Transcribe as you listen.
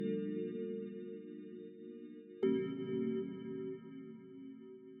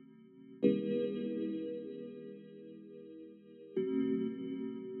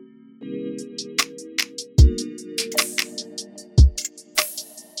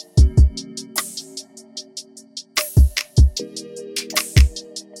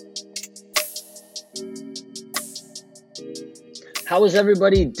How is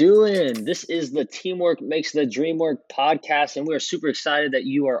everybody doing? This is the Teamwork Makes the Dream Work podcast, and we're super excited that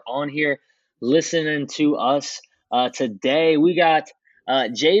you are on here listening to us. Today, we got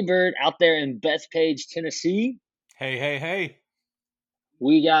Jay Bird out there in Bethpage, Tennessee. Hey, hey, hey.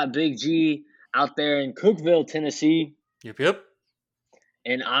 We got Big G out there in Cookeville, Tennessee. Yep, yep.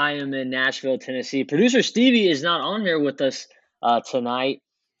 And I am in Nashville, Tennessee. Producer Stevie is not on here with us tonight.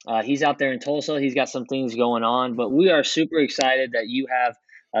 He's out there in Tulsa. He's got some things going on, but we are super excited that you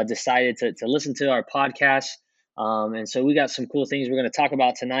have decided to listen to our podcast. And so we got some cool things we're going to talk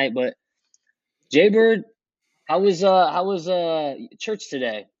about tonight. But Jay Bird, how was church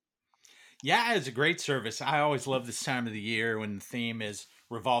today? Yeah, it's a great service. I always love this time of the year when the theme is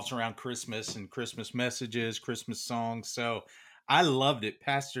revolves around Christmas and Christmas messages, Christmas songs. So I loved it.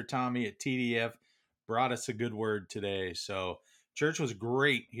 Pastor Tommy at TDF brought us a good word today. So church was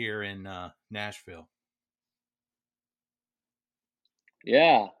great here in Nashville.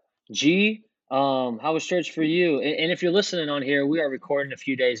 Yeah, G. How was church for you? And if you're listening on here, we are recording a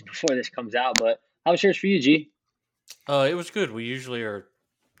few days before this comes out. But how was church for you, G? It was good. We usually are,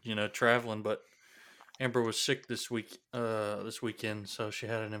 traveling, but Amber was sick this weekend, so she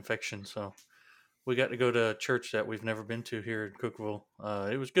had an infection. So we got to go to a church that we've never been to here in Cookville.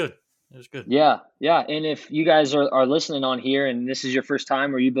 It was good. It was good. Yeah, yeah. And if you guys are listening on here and this is your first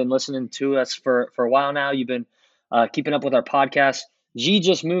time or you've been listening to us for a while now, you've been keeping up with our podcast. G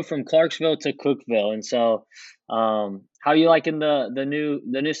just moved from Clarksville to Cookville. And so how are you liking the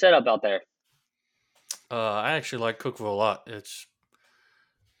new setup out there? I actually like Cookville a lot. It's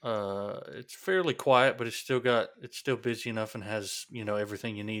fairly quiet, but it's still busy enough and has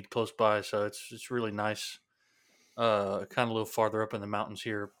everything you need close by. So it's really nice. Kind of a little farther up in the mountains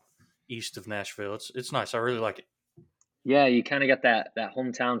here, east of Nashville. It's nice. I really like it. Yeah, you kind of got that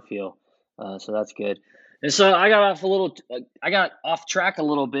hometown feel. So that's good. And so I got off track a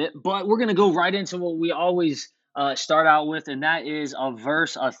little bit, but we're gonna go right into what we always start out with, and that is a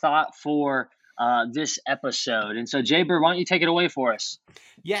verse, a thought for this episode. And so, Jay Bird, why don't you take it away for us?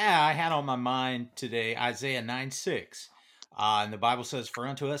 Yeah, I had on my mind today Isaiah 9:6. And the Bible says, "For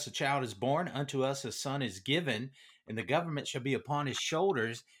unto us a child is born, unto us a son is given, and the government shall be upon his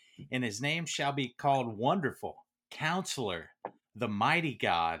shoulders, and his name shall be called Wonderful, Counselor, the Mighty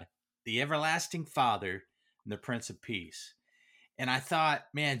God, the Everlasting Father, and the Prince of Peace." And I thought,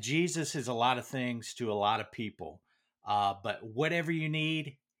 man, Jesus is a lot of things to a lot of people, but whatever you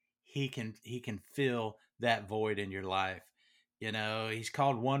need, he can fill that void in your life. He's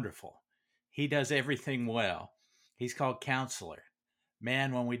called Wonderful. He does everything well. He's called Counselor.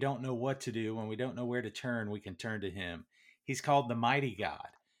 Man, when we don't know what to do, when we don't know where to turn, we can turn to him. He's called the Mighty God.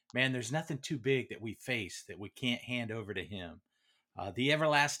 Man, there's nothing too big that we face that we can't hand over to him. The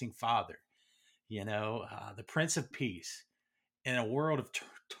Everlasting Father, the Prince of Peace. In a world of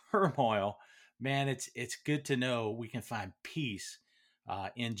turmoil, man, it's good to know we can find peace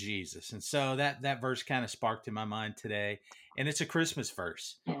in Jesus. And so that verse kind of sparked in my mind today, and it's a Christmas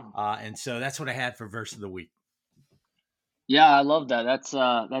verse, and so that's what I had for verse of the week. Yeah, I love that.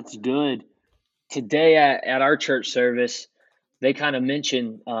 That's good. Today at our church service, they kind of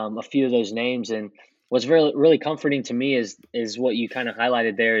mentioned a few of those names, and what's really comforting to me is what you kind of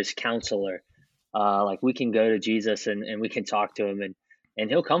highlighted there is counselor. Like we can go to Jesus and we can talk to him and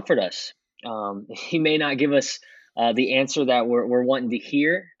he'll comfort us. He may not give us the answer that we're wanting to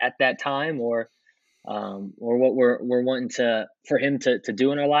hear at that time or what we're wanting for him to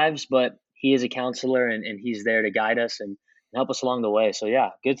do in our lives, but he is a counselor and he's there to guide us and help us along the way. So yeah,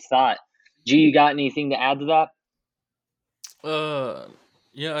 good thought. G, you got anything to add to that? Uh,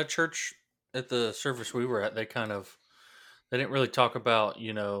 yeah, at church at the service we were at, they didn't really talk about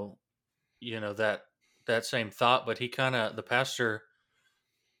that same thought, but the pastor.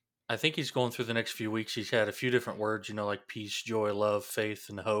 I think he's going through the next few weeks. He's had a few different words, like peace, joy, love, faith,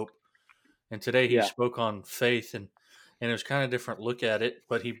 and hope. And today he Yeah. spoke on faith, and it was kind of different look at it.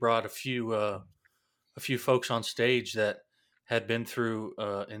 But he brought a few folks on stage that had been through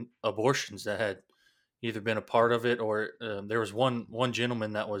abortions, that had either been a part of it, or there was one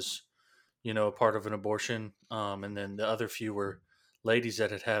gentleman that was a part of an abortion, and then the other few were ladies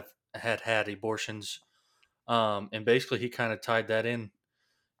that had abortions, and basically he kind of tied that in,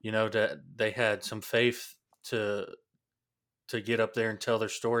 that they had some faith to get up there and tell their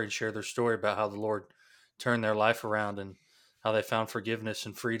story and share their story about how the Lord turned their life around and how they found forgiveness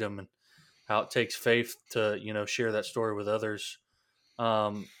and freedom, and how it takes faith to share that story with others.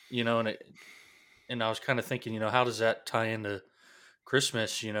 And I was kind of thinking, how does that tie into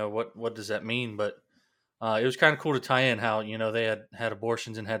Christmas? What does that mean? But it was kind of cool to tie in how they had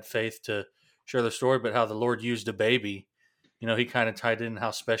abortions and had faith to share their story, but how the Lord used a baby, he kind of tied in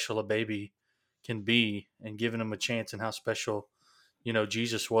how special a baby can be and giving him a chance and how special,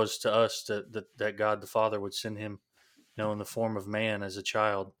 Jesus was to us, that God the Father would send him, in the form of man as a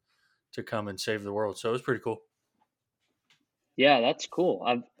child to come and save the world. So it was pretty cool. Yeah, that's cool.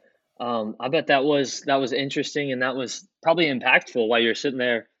 I bet that was interesting, and that was probably impactful while you're sitting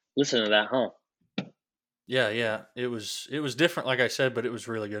there listening to that, huh? Yeah, yeah. It was different, like I said, but it was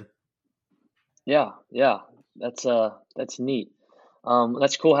really good. Yeah, yeah. That's neat.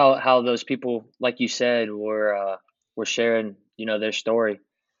 That's cool how those people, like you said, were sharing, their story,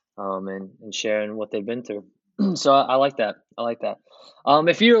 and sharing what they've been through. So I like that. I like that.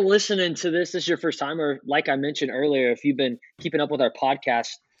 If you're listening to this is your first time, or like I mentioned earlier, if you've been keeping up with our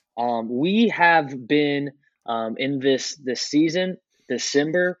podcast, we have been in this season,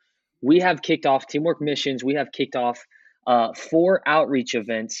 December. We have kicked off Teamwork Missions. We have kicked off 4 outreach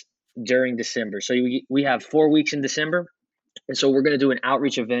events during December. So we have 4 weeks in December, and so we're going to do an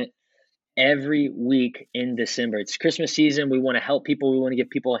outreach event every week in December. It's Christmas season. We want to help people. We want to give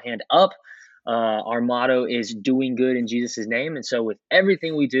people a hand up. Our motto is doing good in Jesus' name. And so with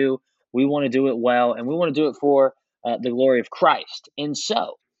everything we do, we want to do it well, and we want to do it for the glory of Christ. And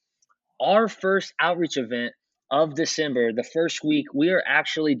so our first outreach event of December, the first week, we are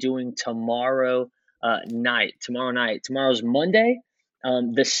actually doing tomorrow night. Tomorrow night. Tomorrow's Monday,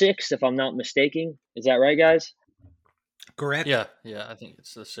 the 6th, if I'm not mistaken. Is that right, guys? Correct. Yeah, yeah. I think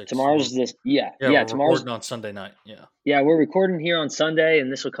it's the 6th. Tomorrow's this. Yeah, Yeah, yeah. we're Tomorrow's recording on Sunday night. Yeah. Yeah, we're recording here on Sunday,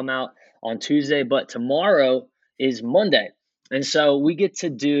 and this will come out on Tuesday. But tomorrow is Monday, and so we get to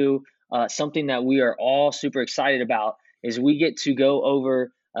do something that we are all super excited about. Is we get to go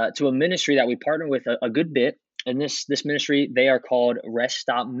over to a ministry that we partner with a good bit, and this ministry, they are called Rest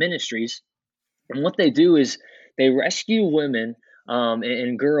Stop Ministries, and what they do is they rescue women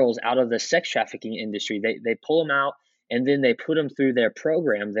and girls out of the sex trafficking industry. They pull them out, and then they put them through their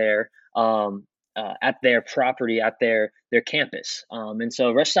program there, at their property, at their campus. And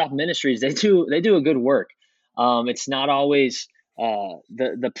so Rest Stop Ministries, they do a good work. It's not always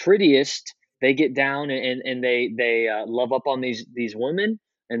the prettiest. They get down, and they love up on these women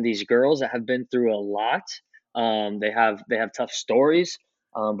and these girls that have been through a lot. They have tough stories,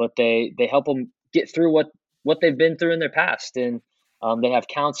 but they help them get through what they've been through in their past. And they have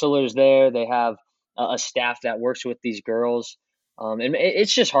counselors there. They have a staff that works with these girls, and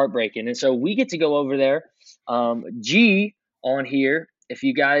it's just heartbreaking. And so we get to go over there. G on here, if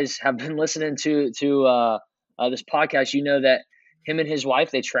you guys have been listening to this podcast, you know that him and his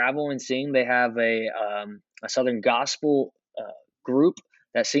wife, they travel and sing. They have a Southern gospel group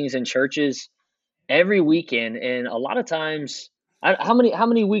that sings in churches every weekend, and a lot of times. How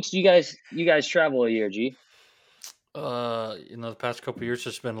many weeks do you guys travel a year, G? The past couple of years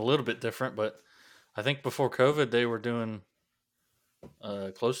it's been a little bit different, but I think before COVID they were doing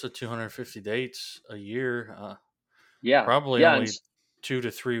close to 250 dates a year. Yeah, Probably yeah, and only 2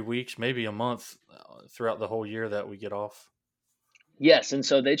 to 3 weeks, maybe a month throughout the whole year that we get off. yes, and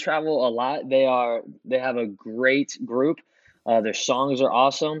so they travel a lot. They have a great group. Their songs are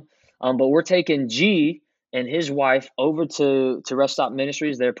awesome. But we're taking G and his wife over to Rest Stop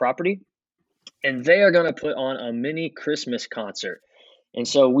Ministries, their property, and they are going to put on a mini Christmas concert. And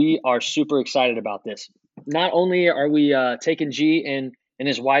so we are super excited about this. Not only are we taking G and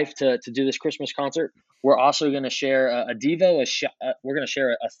his wife to do this Christmas concert, we're also going to share a Devo. We're going to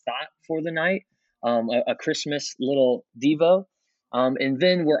share a thought for the night, a Christmas little Devo. And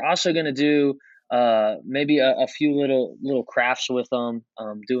then we're also going to do maybe a few little crafts with them,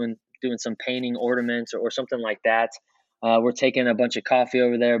 doing some painting ornaments or something like that. We're taking a bunch of coffee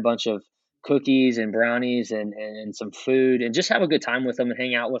over there, a bunch of cookies and brownies and some food, and just have a good time with them and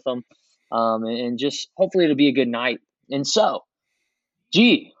hang out with them, and just hopefully it'll be a good night. And so,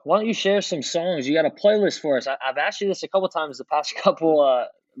 G, why don't you share some songs? You got a playlist for us. I've asked you this a couple times the past couple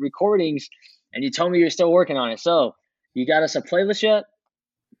recordings, and you told me you're still working on it. So, you got us a playlist yet?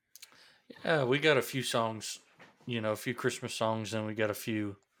 Yeah, we got a few songs, a few Christmas songs, and we got a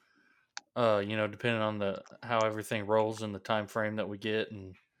few, depending on the how everything rolls and the time frame that we get,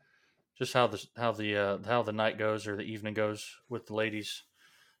 and just how the night goes or the evening goes with the ladies.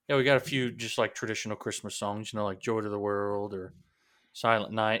 Yeah, we got a few just like traditional Christmas songs, like "Joy to the World" or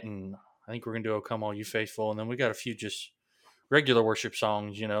 "Silent Night," and I think we're gonna do "O Come All You Faithful," and then we got a few just regular worship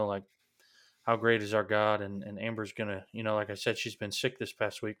songs, like "How Great Is Our God," and Amber's gonna, like I said, she's been sick this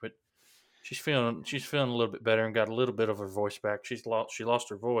past week, but she's feeling a little bit better and got a little bit of her voice back. She lost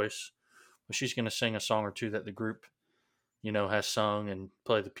her voice, but she's gonna sing a song or two that the group has sung and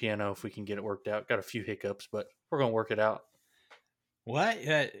play the piano if we can get it worked out. Got a few hiccups, but we're gonna work it out. What?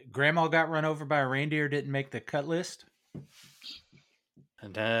 Grandma got run over by a reindeer, didn't make the cut list?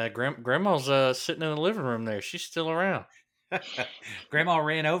 And grandma's sitting in the living room there. She's still around. Grandma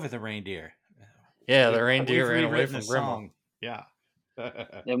ran over the reindeer. Yeah, the We've reindeer ran away rewritten from the grandma. song. Yeah.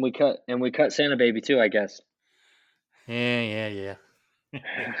 And we cut Santa Baby too, I guess. Yeah.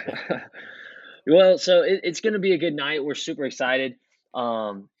 Well, so it's going to be a good night. We're super excited,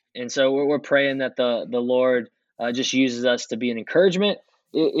 and so we're praying that the Lord just uses us to be an encouragement.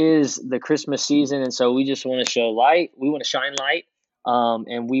 It is the Christmas season, and so we just want to show light. We want to shine light,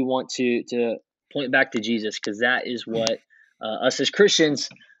 and we want to point back to Jesus, because that is what us as Christians.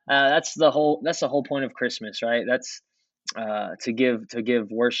 That's the whole point of Christmas, right? That's to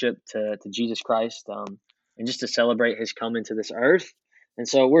give worship to Jesus Christ, and just to celebrate His coming to this earth. And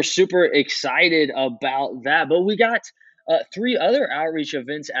so we're super excited about that. But we got three other outreach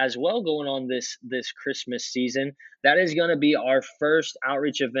events as well going on this Christmas season. That is going to be our first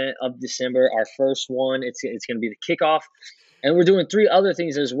outreach event of December, our first one. It's going to be the kickoff, and we're doing three other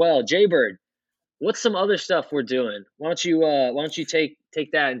things as well. Jaybird, what's some other stuff we're doing? Why don't you take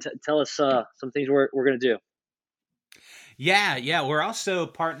that and tell us some things we're going to do? Yeah. We're also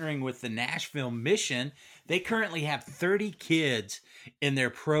partnering with the Nashville Mission. They currently have 30 kids in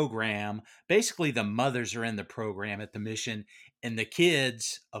their program. Basically, the mothers are in the program at the mission, and the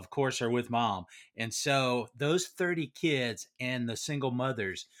kids, of course, are with mom. And so, those 30 kids and the single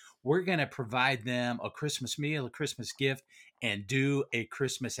mothers, we're going to provide them a Christmas meal, a Christmas gift, and do a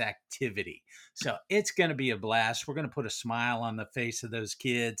Christmas activity. So, it's going to be a blast. We're going to put a smile on the face of those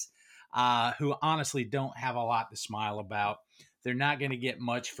kids who honestly don't have a lot to smile about. They're not going to get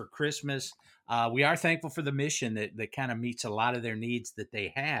much for Christmas. We are thankful for the mission that kind of meets a lot of their needs that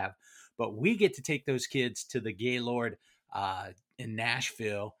they have. But we get to take those kids to the Gaylord in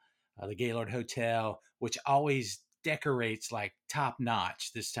Nashville, the Gaylord Hotel, which always decorates like top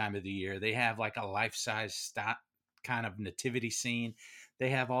notch this time of the year. They have like a life size kind of nativity scene. They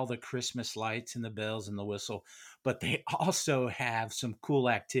have all the Christmas lights and the bells and the whistle, but they also have some cool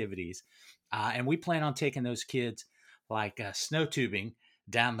activities. And we plan on taking those kids like snow tubing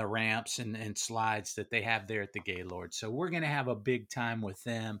down the ramps and slides that they have there at the Gaylord. So we're going to have a big time with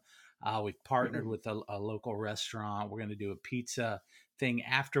them. We've partnered with a local restaurant. We're going to do a pizza thing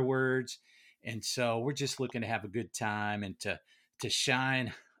afterwards. And so we're just looking to have a good time and to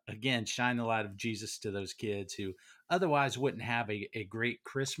shine the light of Jesus to those kids who otherwise wouldn't have a great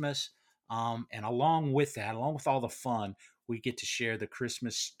Christmas. And along with that, along with all the fun, we get to share the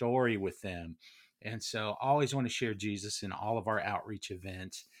Christmas story with them. And so always want to share Jesus in all of our outreach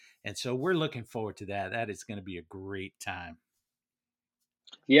events. And so we're looking forward to that. That is going to be a great time.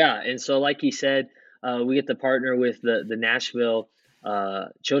 Yeah, and so like he said, we get to partner with the Nashville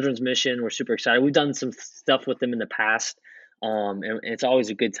Children's Mission. We're super excited. We've done some stuff with them in the past, and it's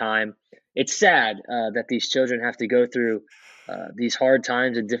always a good time. It's sad that these children have to go through these hard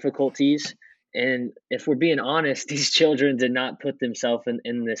times and difficulties. And if we're being honest, these children did not put themselves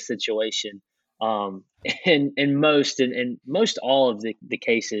in this situation. Um, in most all of the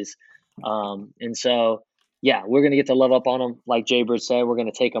cases. And so yeah, we're gonna get to love up on them, like Jaybird said. We're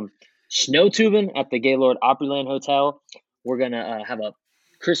gonna take them snow tubing at the Gaylord Opryland Hotel. We're gonna have a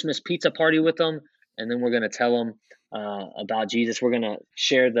Christmas pizza party with them, and then we're gonna tell them about Jesus. We're gonna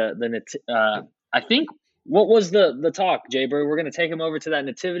share I think what was the talk, Jaybird? We're gonna take them over to that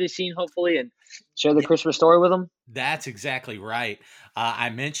nativity scene, hopefully, and share the Yeah, Christmas story with them. that's exactly right. I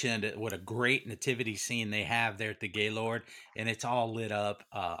mentioned what a great nativity scene they have there at the Gaylord, and it's all lit up.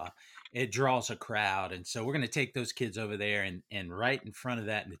 It draws a crowd. And so we're going to take those kids over there and right in front of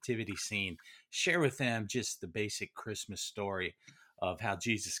that nativity scene, share with them just the basic Christmas story of how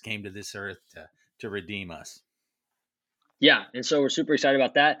Jesus came to this earth to redeem us. Yeah, and so we're super excited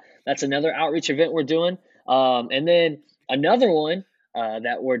about that. That's another outreach event we're doing, and then another one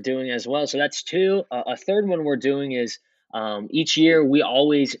that we're doing as well. So that's two. A third one we're doing is each year we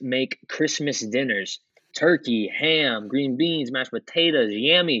always make Christmas dinners: turkey, ham, green beans, mashed potatoes,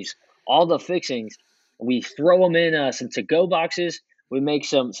 yammies, all the fixings. We throw them in some to-go boxes. We make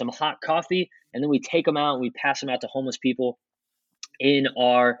some hot coffee, and then we take them out and we pass them out to homeless people in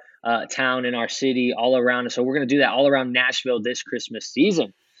our town, in our city, all around us. So we're going to do that all around Nashville this Christmas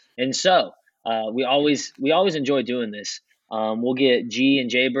season. And so we always enjoy doing this. We'll get G and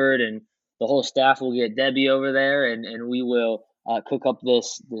Jaybird and the whole staff. We'll get Debbie over there, and we will cook up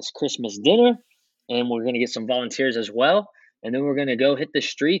this Christmas dinner. And we're going to get some volunteers as well. And then we're going to go hit the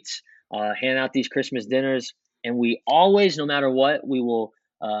streets, hand out these Christmas dinners. And we always, no matter what, we will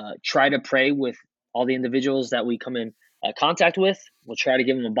try to pray with all the individuals that we come in contact with. We'll try to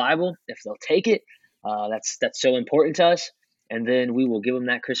give them a Bible if they'll take it. That's so important to us. And then we will give them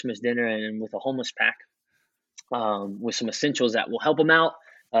that Christmas dinner and with a homeless pack. with some essentials that will help them out,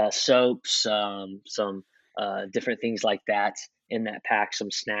 soaps, some different things like that in that pack,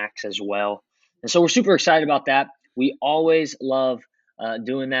 some snacks as well. And so we're super excited about that. We always love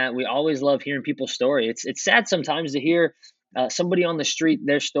doing that. We always love hearing people's story. It's sad sometimes to hear somebody on the street,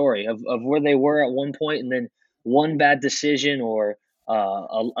 their story of where they were at one point, and then one bad decision or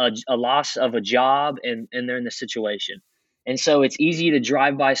a loss of a job, and they're in this situation. And so it's easy to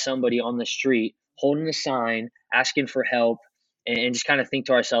drive by somebody on the street holding a sign, asking for help, and just kind of think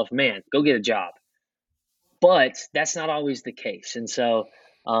to ourselves, man, go get a job. But that's not always the case. And so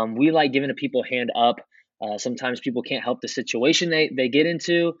we like giving a people a hand up. Sometimes people can't help the situation they get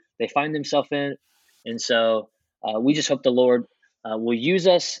into, they find themselves in. And so we just hope the Lord will use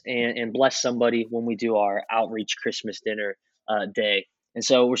us and bless somebody when we do our outreach Christmas dinner day. And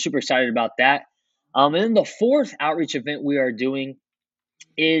so we're super excited about that. And then the fourth outreach event we are doing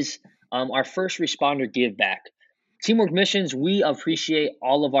is our first responder give back. Teamwork Missions, we appreciate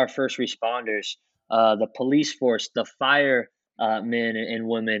all of our first responders, the police force, the fire men and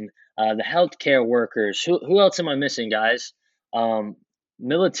women, the healthcare workers. Who else am I missing, guys?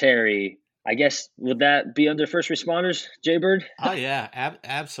 Military. I guess, would that be under first responders, Jaybird? Oh yeah,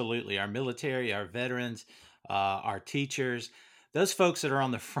 absolutely. Our military, our veterans, our teachers, those folks that are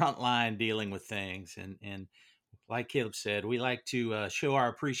on the front line dealing with things, and like Caleb said, we like to show our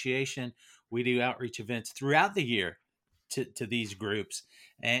appreciation. We do outreach events throughout the year to these groups,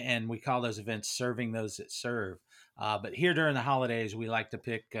 and we call those events "Serving Those That Serve." But here during the holidays, we like to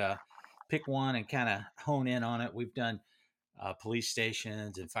pick one and kind of hone in on it. We've done police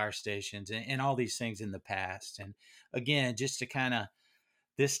stations and fire stations and all these things in the past. And again, just to kind of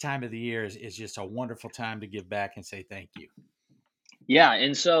this time of the year is just a wonderful time to give back and say thank you. Yeah,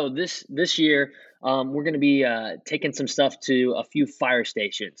 and so this year we're going to be taking some stuff to a few fire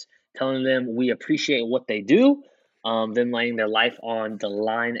stations, telling them we appreciate what they do, them laying their life on the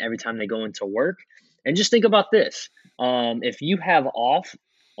line every time they go into work. And just think about this: if you have off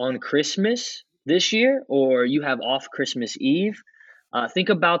on Christmas this year, or you have off Christmas Eve, think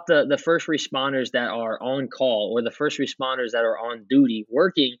about the first responders that are on call, or the first responders that are on duty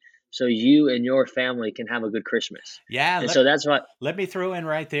working, so you and your family can have a good Christmas. Yeah, And so that's what. let me throw in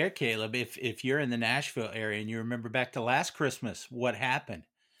right there, Caleb. If you're in the Nashville area and you remember back to last Christmas, what happened?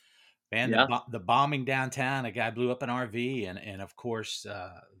 Man, Yeah. the bombing downtown, a guy blew up an RV, and of course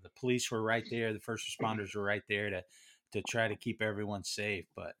the police were right there, the first responders were right there to try to keep everyone safe.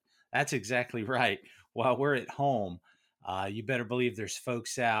 But that's exactly right. While we're at home, you better believe there's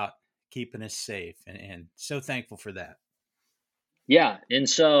folks out keeping us safe, and so thankful for that. Yeah, and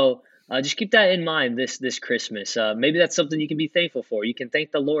so just keep that in mind this Christmas. Maybe that's something you can be thankful for. You can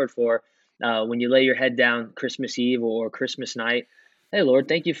thank the Lord for when you lay your head down Christmas Eve or Christmas night. Hey, Lord,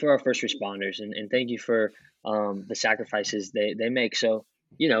 thank you for our first responders, and thank you for the sacrifices they make. So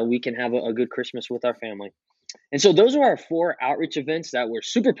we can have a good Christmas with our family. And so those are our four outreach events that we're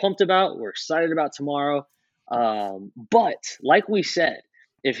super pumped about. We're excited about tomorrow. But like we said,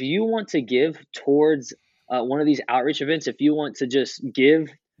 if you want to give towards one of these outreach events, if you want to just give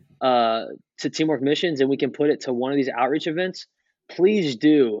to Teamwork Missions and we can put it to one of these outreach events, please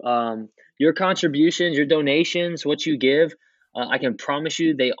do. Your contributions, your donations, what you give, I can promise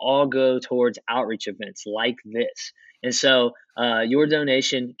you they all go towards outreach events like this. And so your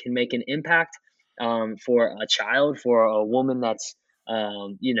donation can make an impact for a child, for a woman that's,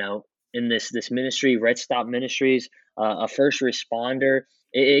 in this ministry, Red Stop Ministries, a first responder.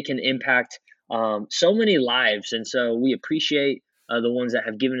 It can impact so many lives. And so we appreciate the ones that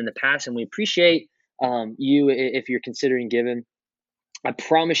have given in the past, and we appreciate you if you're considering giving. I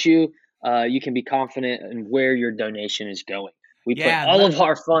promise you, you can be confident in where your donation is going. We put Yeah, and all of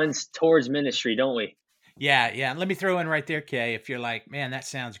our funds towards ministry, don't we? yeah. And let me throw in right there, Kay. If you're like, man, that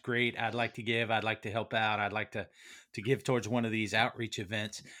sounds great. I'd like to give. I'd like to help out. I'd like to give towards one of these outreach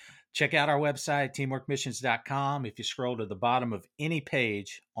events. Check out our website, teamworkmissions.com. If you scroll to the bottom of any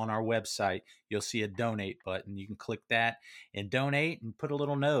page on our website, you'll see a donate button. You can click that and donate and put a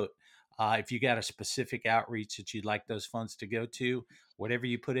little note. If you got a specific outreach that you'd like those funds to go to, whatever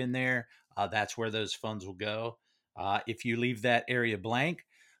you put in there, that's where those funds will go. If you leave that area blank,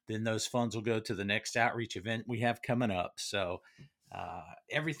 then those funds will go to the next outreach event we have coming up. So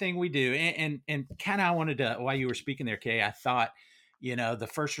everything we do, and kind of I wanted to, while you were speaking there, Kay, I thought, the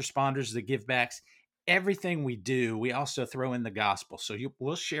first responders, the give backs, everything we do, we also throw in the gospel. So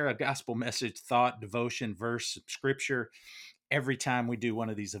we'll share a gospel message, thought, devotion, verse, scripture every time we do one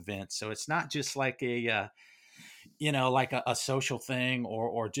of these events. So it's not just like like a social thing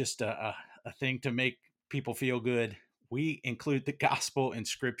or just a thing to make people feel good. we include the gospel and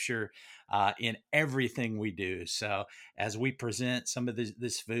scripture in everything we do. So as we present some of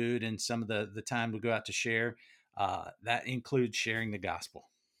this food and some of the time we go out to share, that includes sharing the gospel.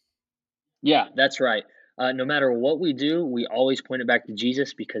 Yeah, that's right. No matter what we do, we always point it back to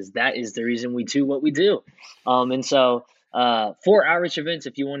Jesus because that is the reason we do what we do. And so, for outreach events,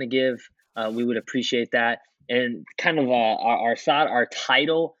 if you want to give, we would appreciate that. And kind of our thought, our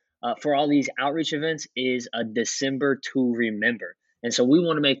title for all these outreach events is a December to remember. And so we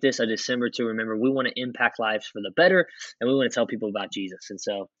want to make this a December to remember. We want to impact lives for the better, and we want to tell people about Jesus. And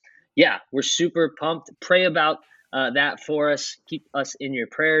so, yeah, we're super pumped. Pray about that for us. Keep us in your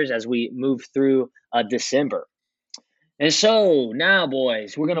prayers as we move through December. And so now,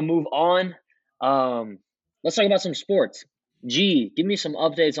 boys, we're going to move on. Let's talk about some sports. G, give me some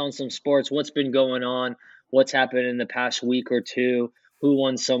updates on some sports. What's been going on? What's happened in the past week or two? Who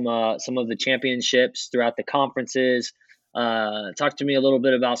won some of the championships throughout the conferences? Talk to me a little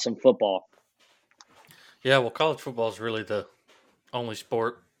bit about some football. Yeah, well, college football is really the only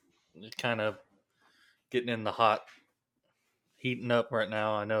sport kind of getting in the hot, heating up right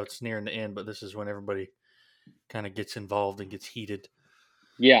now. I know it's nearing the end, but this is when everybody kind of gets involved and gets heated.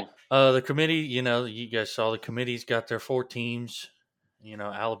 Yeah. The committee, you guys saw the committee's got their 4 teams.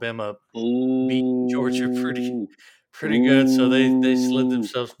 Alabama beat Georgia pretty good, so they slid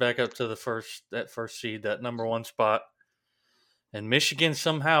themselves back up to that first seed, that number 1 spot. And Michigan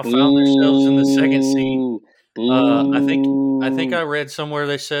somehow found themselves in the 2nd seed. I think I read somewhere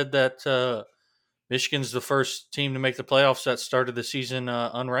they said that Michigan's the first team to make the playoffs that started the season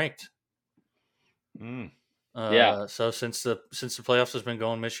unranked. Yeah. So since the playoffs has been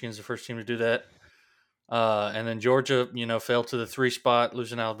going, Michigan's the first team to do that. And then Georgia, fell to the 3 spot,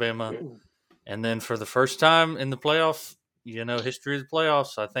 losing Alabama. And then for the first time in the playoff, history of the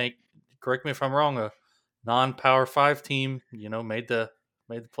playoffs, I think, correct me if I'm wrong, a non-Power 5 team, made the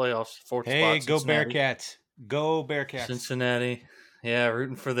playoffs. 4th spot. Hey, go Bearcats! Go Bearcats! Cincinnati, yeah,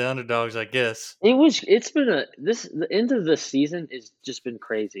 rooting for the underdogs, I guess. The end of the season has just been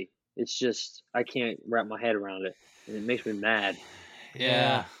crazy. It's just I can't wrap my head around it, and it makes me mad.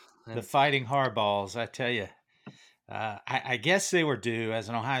 Yeah. The Fighting Hardballs, I tell you. I guess they were due. As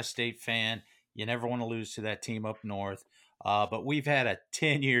an Ohio State fan, you never want to lose to that team up north. But we've had a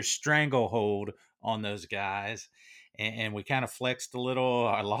 10-year stranglehold on those guys, and we kind of flexed a little.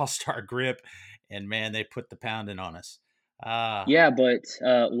 I lost our grip, and man, they put the pounding on us. Yeah, but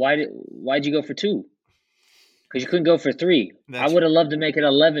why'd you go for 2? Because you couldn't go for 3. I would have loved to make it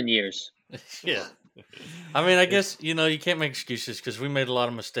 11 years. Yeah. I mean, I guess, you can't make excuses because we made a lot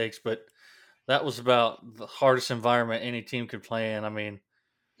of mistakes, but that was about the hardest environment any team could play in. I mean,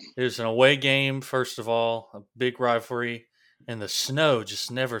 it was an away game, first of all, a big rivalry, and the snow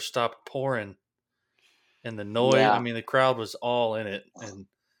just never stopped pouring. And the noise, Yeah. I mean, the crowd was all in it. And,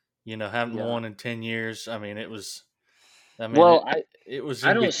 haven't won in 10 years. I mean, it was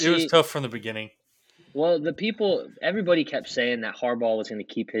tough from the beginning. Well, everybody kept saying that Harbaugh was going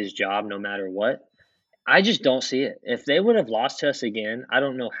to keep his job no matter what. I just don't see it. If they would have lost to us again, I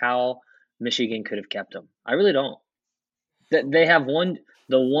don't know how Michigan could have kept him. I really don't. They have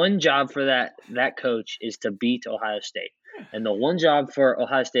the one job for that coach is to beat Ohio State. And the one job for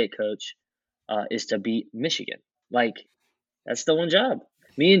Ohio State coach is to beat Michigan. Like, that's the one job.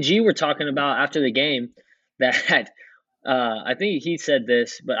 Me and G were talking about after the game that I think he said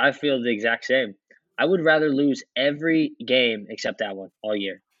this, but I feel the exact same. I would rather lose every game except that one all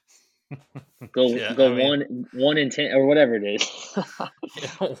year. Go 1 in 10 or whatever it is.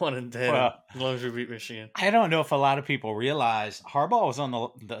 1 in 10. Well, as long as we beat Michigan. I don't know if a lot of people realize Harbaugh was on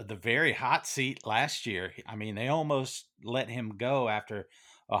the very hot seat last year. I mean, they almost let him go after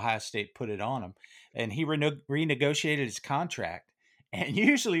Ohio State put it on him, and he renegotiated his contract. And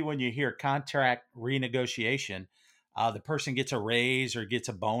usually, when you hear contract renegotiation, the person gets a raise or gets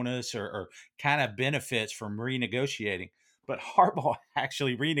a bonus or kind of benefits from renegotiating. But Harbaugh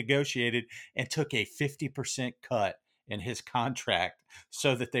actually renegotiated and took a 50% cut in his contract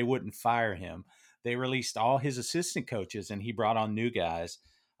so that they wouldn't fire him. They released all his assistant coaches and he brought on new guys.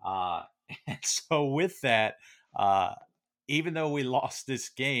 And so with that, even though we lost this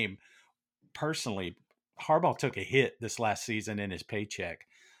game, personally, Harbaugh took a hit this last season in his paycheck.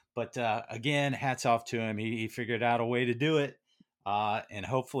 But again, hats off to him. He figured out a way to do it. And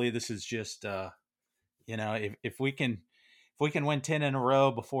hopefully this is just, if we can win 10 in a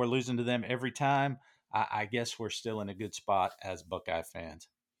row before losing to them every time, I guess we're still in a good spot as Buckeye fans.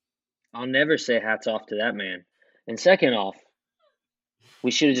 I'll never say hats off to that man. And second off,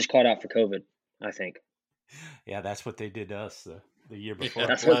 we should have just called out for COVID, I think. Yeah, that's what they did to us, though. the year Yeah, before.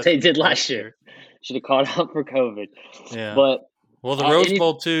 That's what they did last last year. Should have caught up for COVID. Yeah. But Well, the Rose any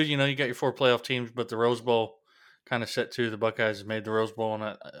Bowl too. You know, you got your 4 playoff teams, but the Rose Bowl kind of set too. The Buckeyes have made the Rose Bowl,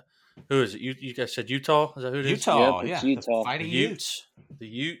 and who is it? You guys said Utah? Is that who it is? Utah, Yep, it's yeah, the Utah. The Fighting Utes. Utes. The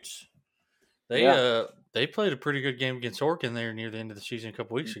Utes. Yeah. They played a pretty good game against Oregon there near the end of the season a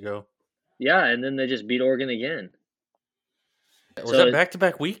couple weeks ago. Yeah, and then they just beat Oregon again. Was So that back to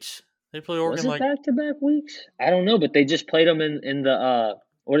back weeks? They play was Oregon it like back to back weeks? I don't know, but they just played them in the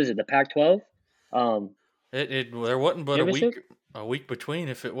what is it, the Pac-12 there wasn't but championship? a week between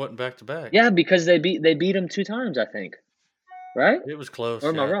if it wasn't back to back. Yeah, because they beat them 2 times, I think. Right? It was close. Or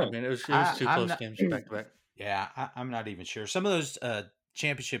am I Yeah, I wrong? mean it was 2 I'm close not. games back to back. Yeah, I'm not even sure. Some of those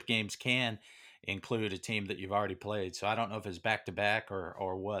championship games can include a team that you've already played, so I don't know if it's back to back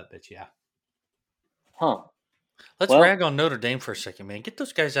or what. But yeah, Huh. Let's Well, rag on Notre Dame for a second, man. Get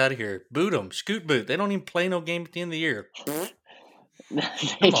those guys out of here. Boot them. Scoot boot. They don't even play no game at the end of the year. they Come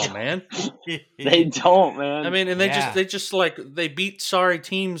on, don't, man. they don't, man. I mean, and Yeah. they just like they beat sorry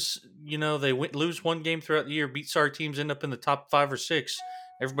teams. You know, they lose one game throughout the year, beat sorry teams, end up in the top 5 or 6.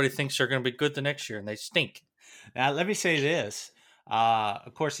 Everybody thinks they're going to be good the next year, and they stink. Now let me say this.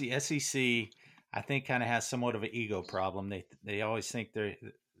 Of course, the SEC, I think, kind of has somewhat of an ego problem. They always think that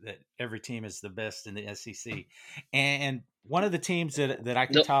every team is the best in the SEC, and one of the teams that I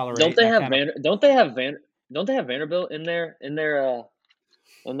can don't, tolerate. don't they and I have kind of, don't they have Vanderbilt in their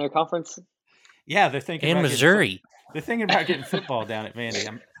conference? yeah, they're thinking And about Missouri. they're thinking about getting football down at Vandy.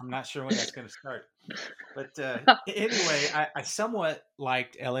 I'm not sure when that's going to start. But anyway, I somewhat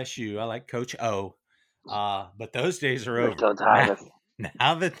liked LSU. I like Coach O. But those days are over. Go Tigers.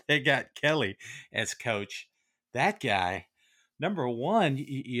 Now that they got Kelly as coach, that guy, number one,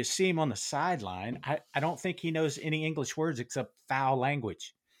 you see him on the sideline. I don't think he knows any English words except foul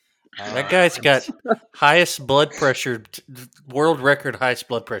language. That guy's got highest blood pressure, world record highest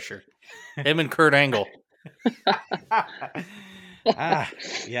blood pressure. Him and Kurt Angle.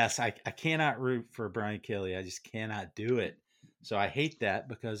 Yes, I cannot root for Brian Kelly. I just cannot do it. So I hate that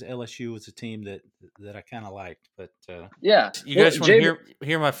because LSU was a team that I kind of liked. But Yeah. You Well, guys want to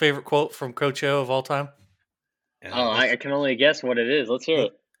hear my favorite quote from Coach O of all time? I can only guess what it is. Let's hear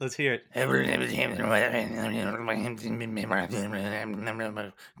it. Let's hear it.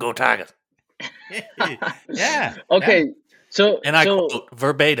 Go Tigers. Yeah. Okay. So And I quote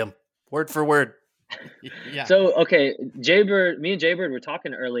verbatim, word for word. Yeah. So okay, me and Jaybird were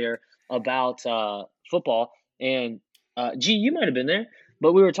talking earlier about football, and G, you might have been there,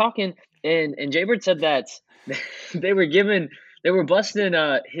 but we were talking, and Jaybird said that they were busting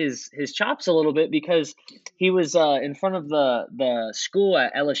his chops a little bit because he was in front of the school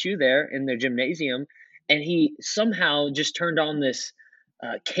at LSU there in their gymnasium, and he somehow just turned on this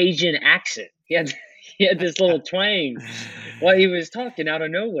Cajun accent. He had this little twang while he was talking out of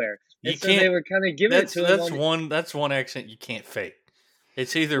nowhere. And so they were kind of giving it to him. That's one accent you can't fake.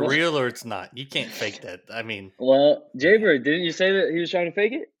 It's either real or it's not. You can't fake that. I mean, well, Jaybird, didn't you say that he was trying to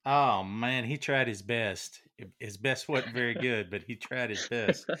fake it? Oh man, he tried his best. His best wasn't very good, but he tried his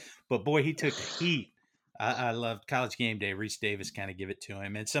best. But boy, he took the heat. I loved College Game Day. Reese Davis kind of give it to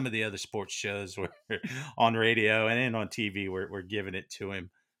him, and some of the other sports shows were on radio and then on TV were giving it to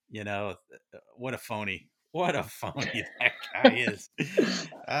him. You know, what a phony! What a phony that guy is.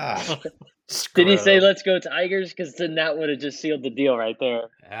 Did he say "Let's go Tigers"? Because then that would have just sealed the deal right there.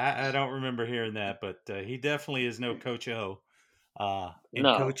 I don't remember hearing that, but he definitely is no Coach O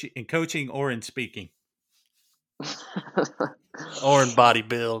in coaching or in speaking. Or in body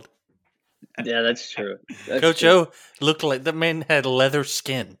build. Yeah, that's true. Coach O looked like the man had leather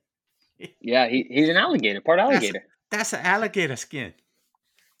skin. Yeah, he's an alligator, part alligator. That's an alligator skin.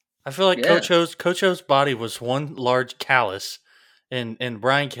 I feel like Coach O's body was one large callus, and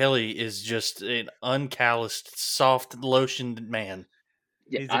Brian Kelly is just an uncalloused, soft, lotioned man.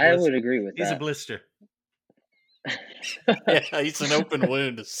 Yeah, I would agree with that. He's a blister. Yeah, he's an open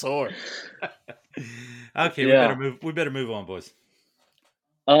wound, a sore. Okay, we better move on, boys.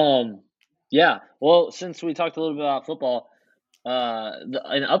 Yeah. Well, since we talked a little bit about football,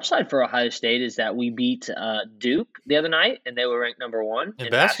 an upside for Ohio State is that we beat Duke the other night, and they were ranked number 1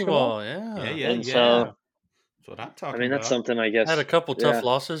 in basketball. And so that's what I'm talking about. I mean, that's something I guess. Had a couple tough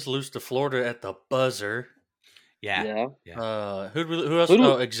losses, lose to Florida at the buzzer. Yeah. Who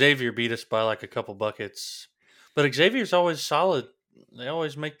else? Xavier beat us by like a couple buckets, but Xavier's always solid. They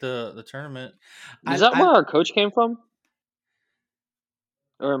always make the tournament. Is that where our coach came from?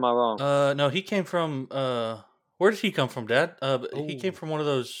 Or am I wrong? No, he came from. Where did he come from, Dad? He came from one of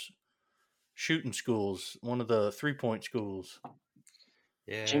those shooting schools, one of the 3-point schools.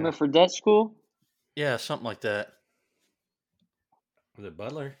 Yeah. Jimmy Fredette School? Yeah, something like that. Was it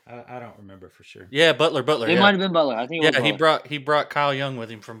Butler? I don't remember for sure. Yeah, Butler. It Yeah, might have been Butler. I think it was Butler. he brought Kyle Young with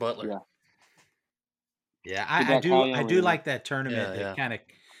him from Butler. Yeah. Yeah, He brought Kyle Young I with do him. like that tournament. Yeah, That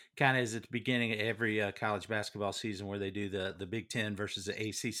kind of is at the beginning of every college basketball season where they do the Big Ten versus the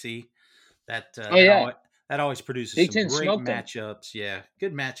ACC. That Oh yeah, that always produces Big some Ten great smoked them. matchups. Yeah,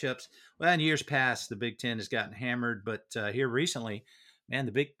 good matchups. Well, in years past, the Big Ten has gotten hammered, but here recently, man,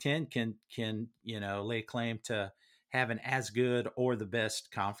 the Big Ten can lay claim to having as good or the best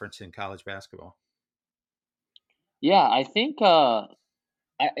conference in college basketball. Yeah, I think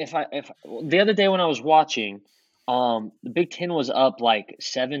if the other day when I was watching, the Big Ten was up like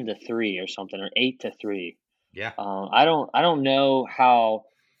 7-3 or something, or 8-3. Yeah, I don't know how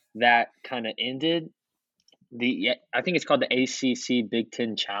that kind of ended. I think it's called the ACC Big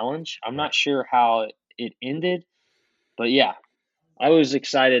Ten Challenge. I'm Right. not sure how it ended, but yeah, I was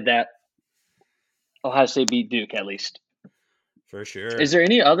excited that Ohio State beat Duke at least. for sure. Is there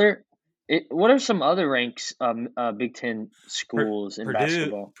any other? What are some other ranks Big Ten schools in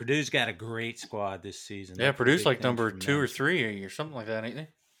basketball? Purdue's got a great squad this season. Yeah, They're Purdue's big like things number from 2 them. or 3 or something like that, ain't they?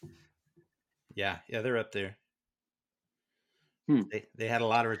 Yeah, they're up there. Hmm. They had a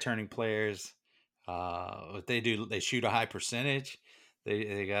lot of returning players. What they do, they shoot a high percentage.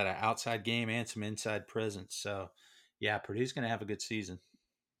 They got an outside game and some inside presence. So, yeah, Purdue's going to have a good season.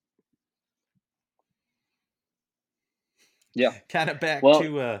 Yeah. Kind of back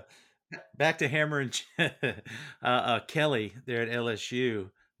to Hammer and Kelly there at LSU.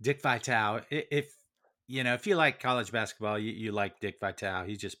 Dick Vitale. If you like college basketball, you like Dick Vitale.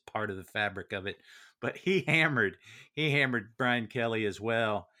 He's just part of the fabric of it. But he hammered Brian Kelly as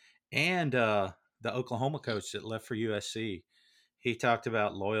well, and the Oklahoma coach that left for USC. He talked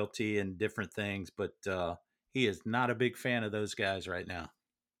about loyalty and different things, but he is not a big fan of those guys right now.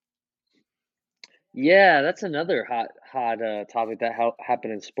 Yeah, that's another hot topic that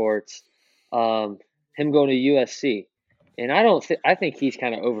happened in sports. Him going to USC, and I think he's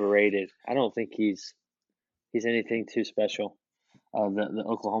kind of overrated. I don't think he's anything too special. The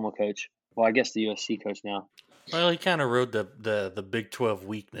Oklahoma coach. Well, I guess the USC coach now. Well, he kind of rode the Big 12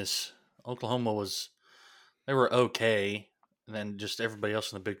 weakness. Oklahoma they were okay, and then just everybody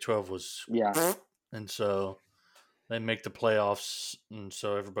else in the Big 12 was and so they make the playoffs, and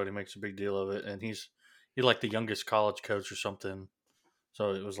so everybody makes a big deal of it. And he's like the youngest college coach or something,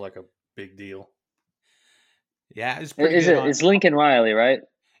 so it was like a big deal. Yeah, it's pretty good. It's Lincoln Riley, right?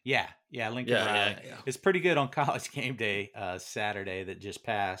 Yeah, Lincoln Riley. Yeah. It's pretty good on College Game Day Saturday that just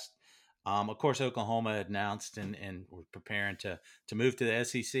passed. Of course, Oklahoma announced and we're preparing to move to the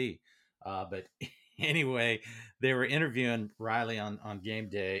SEC. But anyway, they were interviewing Riley on game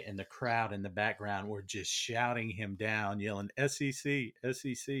day, and the crowd in the background were just shouting him down, yelling SEC,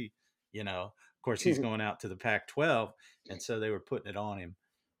 SEC. Of course, he's going out to the Pac-12, and so they were putting it on him.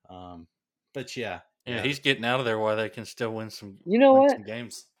 But yeah, he's getting out of there while they can still win some. Some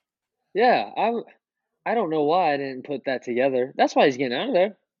games. Yeah, I don't know why I didn't put that together. That's why he's getting out of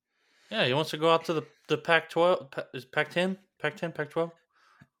there. Yeah, he wants to go out to the Pac-12, is Pac-10, Pac-12,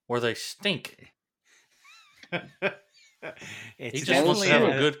 where they stink. He just wants to have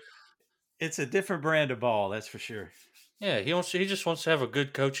a good. It's a different brand of ball, that's for sure. Yeah, he just wants to have a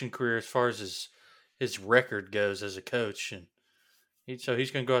good coaching career as far as his record goes as a coach, and so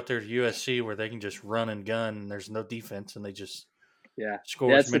he's going to go out there to USC where they can just run and gun, and there's no defense, and they just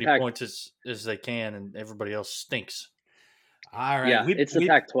score as many points as they can, and everybody else stinks. All right, yeah, it's the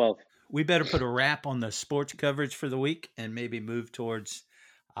Pac-12. We better put a wrap on the sports coverage for the week and maybe move towards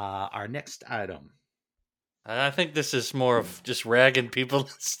our next item. I think this is more of just ragging people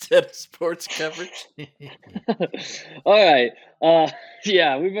instead of sports coverage. All right.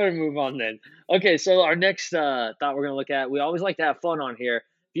 Yeah, we better move on then. Okay, so our next thought we're going to look at, we always like to have fun on here. If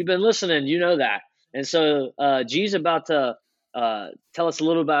you've been listening, you know that. And so G's about to tell us a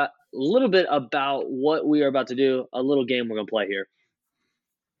little bit about what we are about to do, a little game we're going to play here.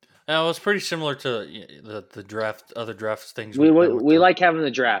 Well, it's pretty similar to the draft, other draft things. We like having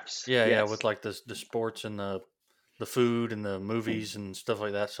the drafts. Yeah, with like the sports and the food and the movies and stuff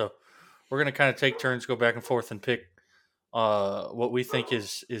like that. So we're gonna kind of take turns, go back and forth, and pick what we think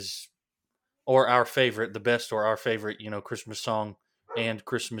is or our favorite, the best or our favorite, Christmas song and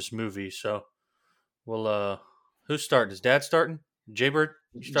Christmas movie. So we'll who's starting? Is Dad starting? Jaybird?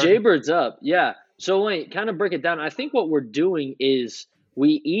 Jaybird's up. Yeah. So wait, kind of break it down. I think what we're doing is.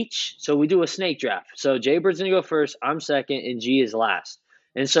 We do a snake draft. So Jaybird's gonna go first, I'm second, and G is last.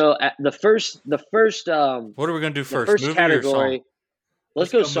 And so at the first what are we gonna do first? First movie category. Or song?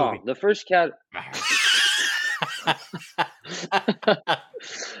 Let's go song. Movie. The first cat.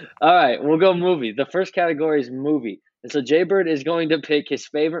 All right, we'll go movie. The first category is movie. And so Jaybird is going to pick his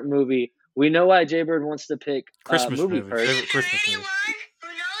favorite movie. We know why Jaybird wants to pick Christmas movie movie. first. Favorite Christmas movie. Anyone who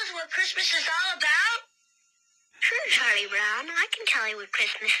knows what Christmas is all about? Sure, Charlie Brown. I can tell you what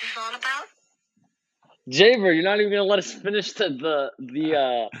Christmas is all about. Jaybird, you're not even going to let us finish the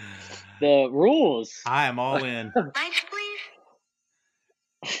rules. I am all in. Lights,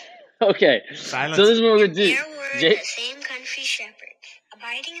 please. Okay, Silence. so this is what we're going to do. There were Jay- the same country shepherds,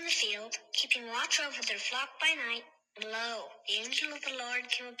 abiding in the field, keeping watch over their flock by night. And lo, the angel of the Lord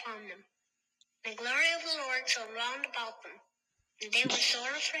came upon them. The glory of the Lord shone round about them. And they were sore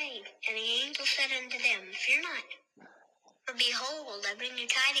afraid. And the angel said unto them, Fear not. For behold, I bring you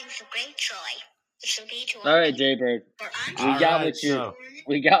tidings of great joy, which shall be to All right, Jaybird. For We unto got right, what you. so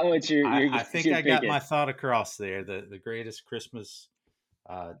We got what you're. I think you're I got picking. my thought across there. The greatest Christmas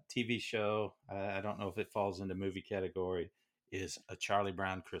TV show, I don't know if it falls into movie category, is A Charlie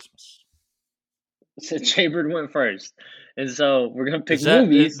Brown Christmas. So Jaybird went first, and so we're gonna pick Is that,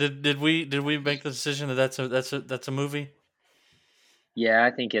 movies. did we make the decision that that's a movie? Yeah,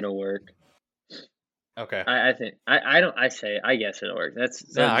 I think it'll work. Okay. I think I guess it'll work.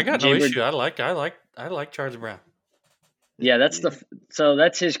 That's so Yeah, I got no Jaybird- issue. I like Charlie Brown. Yeah,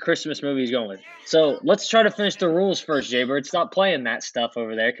 that's his Christmas movie he's going with. So let's try to finish the rules first, Jaybird. Stop playing that stuff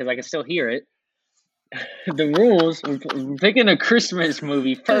over there because I can still hear it. The rules: we're picking a Christmas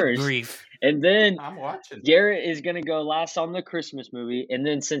movie Good first, grief. and then I'm watching. Garrett is gonna go last on the Christmas movie, and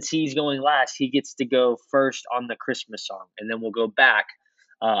then since he's going last, he gets to go first on the Christmas song, and then we'll go back.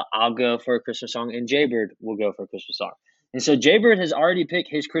 I'll go for a Christmas song, and Jaybird will go for a Christmas song. And so Jaybird has already picked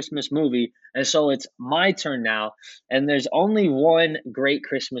his Christmas movie, and so it's my turn now. And there's only one great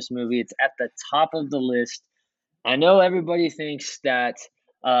Christmas movie. It's at the top of the list. I know everybody thinks that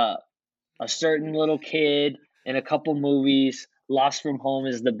a certain little kid in a couple movies, Lost from Home,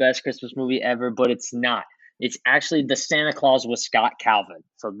 is the best Christmas movie ever, but it's not. It's actually The Santa Claus with Scott Calvin.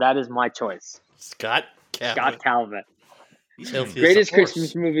 So that is my choice. Scott Calvin. Scott Calvin. He's healthy as a Greatest horse.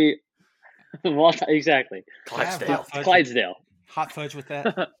 Christmas movie of all time. Exactly. Clydesdale. Clydesdale. Hot fudge with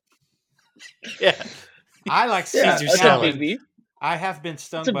that. Yeah. I like Yeah, Caesar Scott that's a salad. big Calvin. bee. I have been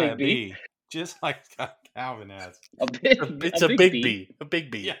stung It's a by big a bee. bee, just like Scott Calvin has. It's a big bee. A big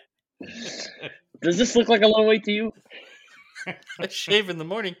bee. Yeah. Does this look like a long wait to you? I shave in the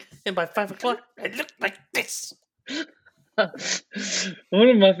morning, and by 5 o'clock, I look like this. One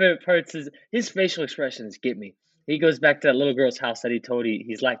of my favorite parts is his facial expressions get me. He goes back to that little girl's house that he told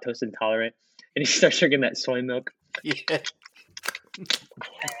he's lactose intolerant, and he starts drinking that soy milk. Yeah.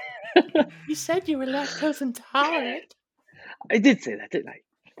 You said you were lactose intolerant. I did say that, didn't I?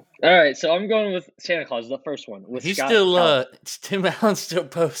 All right, so I'm going with Santa Claus, the first one. With He's Scott still, Calvin. Tim Allen still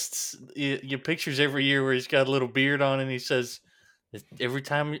posts your pictures every year where he's got a little beard on and he says,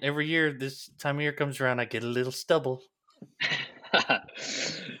 every year, this time of year comes around, I get a little stubble.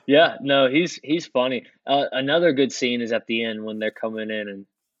 Yeah, no, he's funny. Another good scene is at the end when they're coming in and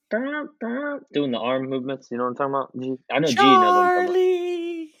doing the arm movements. You know what I'm talking about? I know G knows what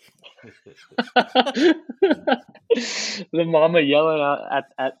I'm talking about. The mama yelling out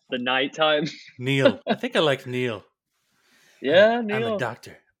at the nighttime. Neil. I think I like Neil. Yeah, I'm Neil. a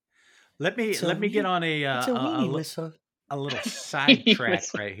doctor. Let me get on a whistle. a little sidetrack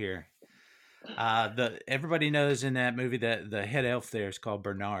whistle. right here. Everybody knows in that movie that the head elf there is called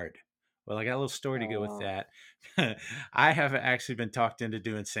Bernard. Well, I got a little story to go with that. I have actually been talked into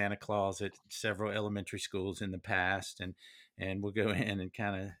doing Santa Claus at several elementary schools in the past, and we'll go in and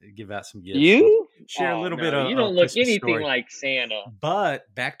kind of give out some gifts. You Share a Oh, little no, bit of you don't a look Christmas anything story. like Santa.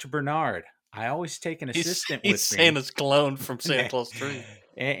 But back to Bernard. I always take an assistant He's with me. Santa's clone from Santa Claus 3.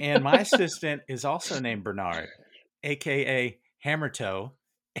 And my assistant is also named Bernard, a.k.a. Hammertoe,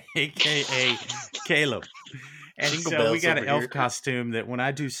 a.k.a. Caleb. And Jingle so we bells got an over elf here. costume that when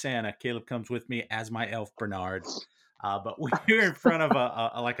I do Santa, Caleb comes with me as my elf Bernard. But we were in front of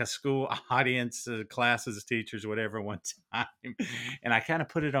a school audience, classes, teachers, whatever, one time. And I kind of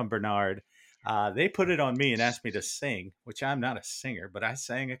put it on Bernard. They put it on me and asked me to sing, which I'm not a singer, but I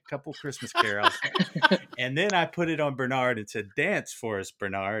sang a couple Christmas carols. And then I put it on Bernard and said, dance for us,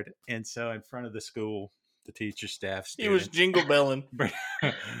 Bernard. And so in front of the school, the teacher, staff, He was students, jingle belling.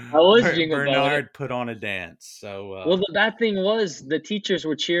 I was jingle belling. Bernard put on a dance. So Well, the bad thing was the teachers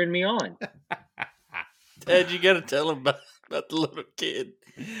were cheering me on. Dad, you got to tell him about the little kid.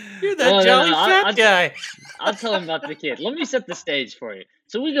 You're that No, jolly I- fat guy. I'll tell him about the kid. Let me set the stage for you.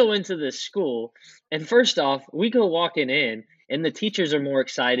 So we go into this school, and first off, we go walking in, and the teachers are more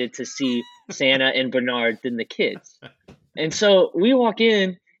excited to see Santa and Bernard than the kids. And so we walk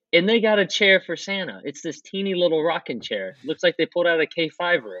in, and they got a chair for Santa. It's this teeny little rocking chair. Looks like they pulled out a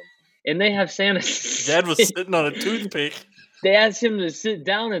K5 room, and they have Santa. Dad was sitting on a toothpick. They asked him to sit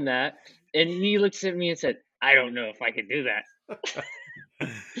down in that, and he looks at me and said, "I don't know if I could do that."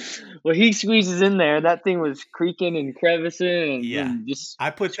 Well, he squeezes in there. That thing was creaking and crevicing and just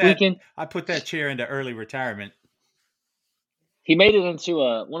I put squeaking. that chair into early retirement. He made it into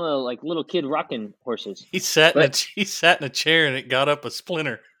one of the like little kid rocking horses. He sat in a chair and it got up a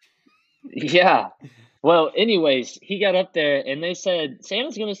splinter. Yeah. Well, anyways, he got up there and they said,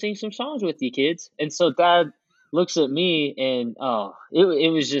 Santa's going to sing some songs with you kids. And so Dad looks at me and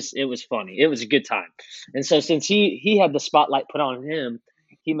it was funny. It was a good time. And so since he had the spotlight put on him,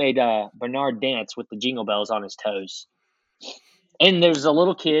 he made Bernard dance with the jingle bells on his toes. And there's a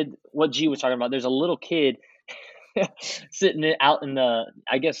little kid, what G was talking about, there's a little kid sitting out in the,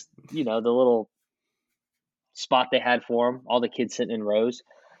 I guess, the little spot they had for him, all the kids sitting in rows.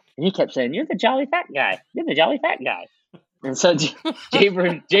 And he kept saying, "You're the jolly fat guy. You're the jolly fat guy." And so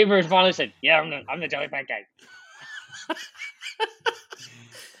Jaybird finally said, "Yeah, I'm the jolly fat guy."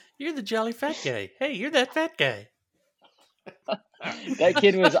 You're the jolly fat guy. Hey, you're that fat guy. That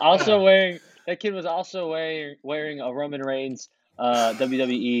kid was also wearing a Roman Reigns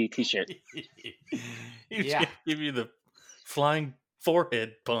WWE T-shirt. He was gonna give you the flying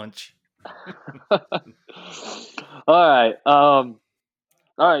forehead punch.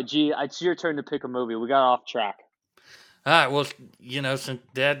 All right, G, it's your turn to pick a movie. We got off track. All right, well, since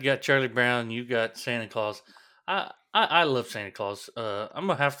Dad got Charlie Brown, you got Santa Claus. I love Santa Claus. I'm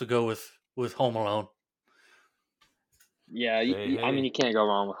gonna have to go with Home Alone. Yeah, I mean, you can't go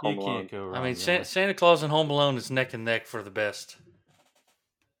wrong with Home Alone. Can't go wrong. I mean, Santa Claus and Home Alone is neck and neck for the best.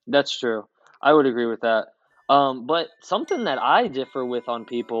 That's true. I would agree with that. But something that I differ with on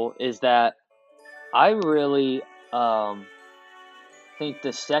people is that I really think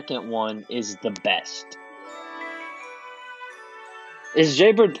the second one is the best. Is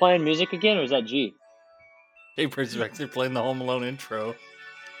Jaybird playing music again, or is that G? Jaybird's back there playing the Home Alone intro.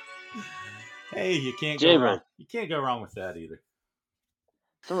 Hey, you can't go wrong. You can't go wrong with that either.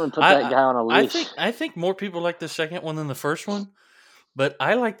 Someone put that guy on a leash. I think more people like the second one than the first one, but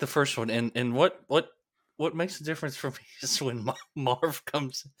I like the first one. And what makes the difference for me is when Marv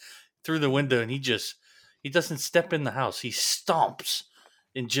comes through the window and he doesn't step in the house. He stomps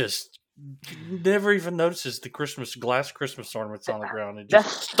and just never even notices the glass Christmas ornaments on the ground. And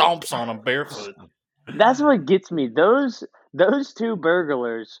just stomps on them barefoot. That's what gets me. Those two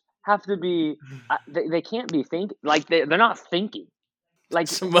burglars have to be. They can't be thinking. Like they're not thinking. Like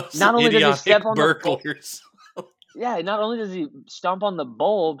not only does he step on burglars. Not only does he stomp on the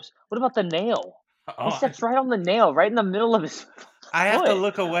bulbs. What about the nail? He steps right on the nail, right in the middle of his. I have to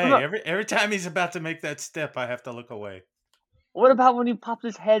look away every time he's about to make that step. I have to look away. What about when he pops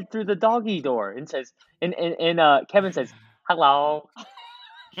his head through the doggy door and says, and Kevin says, "Hello."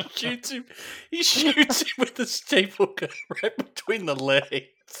 He shoots him with a staple gun right between the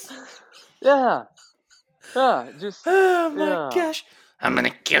legs. Yeah. Just. Oh my gosh! I'm gonna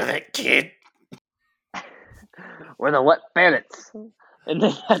kill that kid. We're the wet bandits. And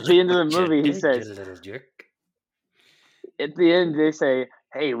then at the end of the movie, he says, "You little jerk." At the end, they say,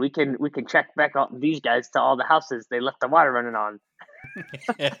 "Hey, we can check back on these guys to all the houses they left the water running on."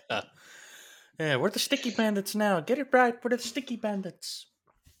 Yeah, we're the sticky bandits now. Get it right. We're the sticky bandits.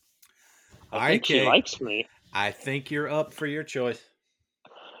 I think she likes me. I think you're up for your choice.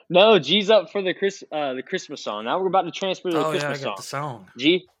 No, G's up for the Christmas song. Now we're about to transfer to the Christmas the song.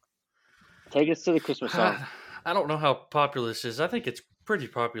 G, take us to the Christmas song. I don't know how popular this is. I think it's pretty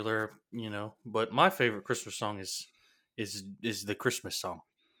popular, but my favorite Christmas song is the Christmas song.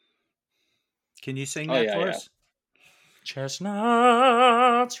 Can you sing that for us?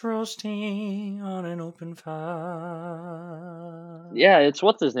 Chestnuts roasting on an open fire. Yeah, it's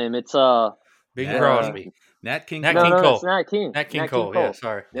what's his name? It's Bing Crosby. Nat King Cole. No, it's Nat King. Nat King Cole. Yeah,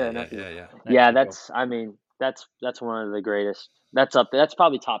 sorry. Yeah, that's one of the greatest. That's up there. That's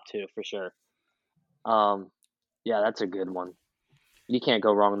probably top 2 for sure. Yeah, that's a good one. You can't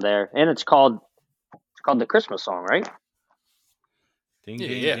go wrong there. And it's called the Christmas song, right? Ding, yeah,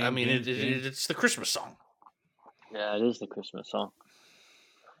 ding, yeah. Ding, I mean, ding, it's the Christmas song. Yeah, it is the Christmas song.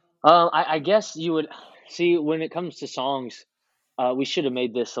 I guess you would see when it comes to songs. We should have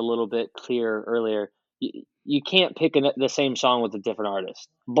made this a little bit clearer earlier. You can't pick the same song with a different artist.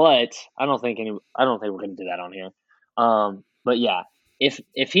 But I don't think we're going to do that on here. But yeah,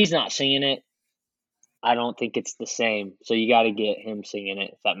 if he's not singing it, I don't think it's the same. So you got to get him singing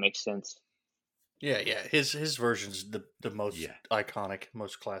it, if that makes sense. Yeah. His version's the most iconic,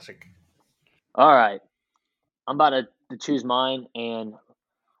 most classic. All right. I'm about to choose mine, and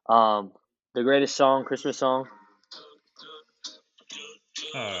The greatest song, Christmas song.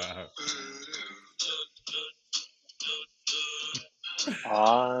 Uh,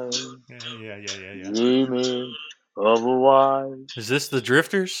 I'm yeah. dreaming of a white. Is this the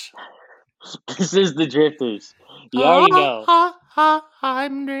Drifters? This is the Drifters. You already know.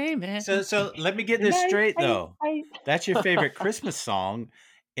 I'm dreaming. So let me get this straight though. That's your favorite Christmas song,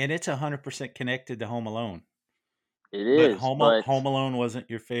 and it's 100% connected to Home Alone. It But is, Home Alone wasn't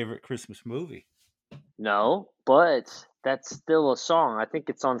your favorite Christmas movie. no, but that's still a song. I think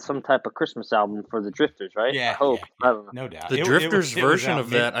it's on some type of Christmas album for the Drifters, right? I hope. I don't know. No doubt. The It Drifters was version out of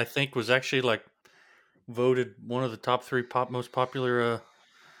that, I think, was actually like voted one of the top 3 most popular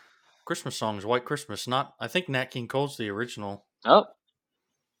Christmas songs. White Christmas. Not, I think Nat King Cole's the original, Oh,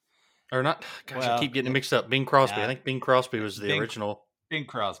 or not. Gosh, I Well, keep getting it mixed up. Bing Crosby. nah, I think Bing Crosby was the Bing- original. Bing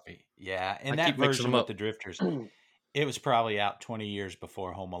Crosby. Yeah, and I that keep mixing version them with up. the Drifters, it was probably out 20 years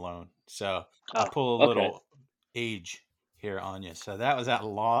before Home Alone. So I'll Oh, pull a okay. little age here on you. So that was out a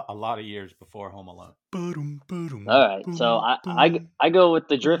lot of years before Home Alone. All right. So I go with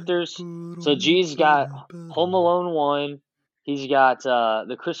the Drifters. So G's got Home Alone 1. He's got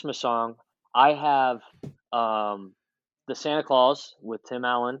the Christmas song. I have the Santa Claus with Tim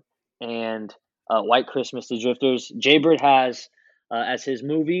Allen and White Christmas, the Drifters. Jaybird has as his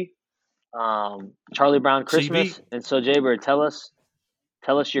movie Charlie Brown Christmas. CB. And so Jaybird, tell us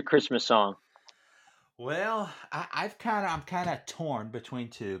your Christmas song. Well, I'm kind of torn between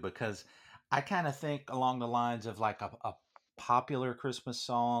two because I kind of think along the lines of like a popular Christmas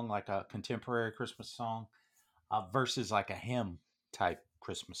song, like a contemporary Christmas song, versus like a hymn type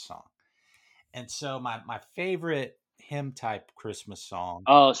Christmas song. And so my favorite hymn type Christmas song.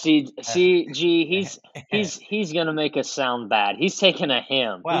 Oh, see, G, he's gonna make us sound bad. He's taking a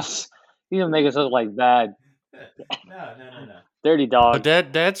hymn. Well- He's gonna make us look like bad, No. dirty dog.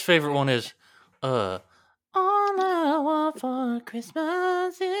 But Dad's favorite one is, all I want for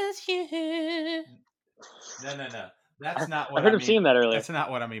Christmas is you. No. That's not I what heard I him mean. singing that earlier. That's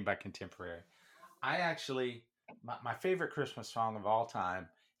not what I mean by contemporary. I actually, my favorite Christmas song of all time,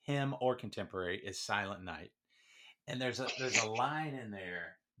 hymn or contemporary, is "Silent Night," and there's a line in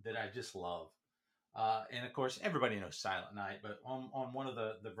there that I just love. And of course, everybody knows "Silent Night," but on one of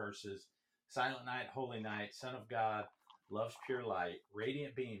the verses, "Silent night, holy night, Son of God, love's pure light,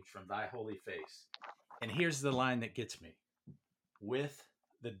 radiant beams from thy holy face." And here's the line that gets me: "With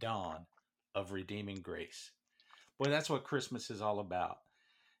the dawn of redeeming grace." Boy, that's what Christmas is all about.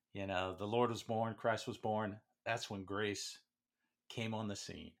 You know, the Lord was born, Christ was born. That's when grace came on the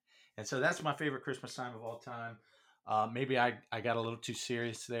scene. And so that's my favorite Christmas time of all time. Maybe I got a little too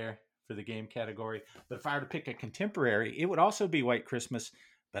serious there for the game category. But if I were to pick a contemporary, it would also be White Christmas.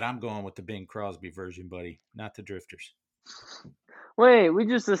 But I'm going with the Bing Crosby version, buddy, not the Drifters. Wait, we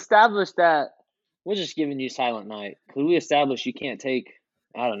just established that. We're just giving you Silent Night because we established you can't take.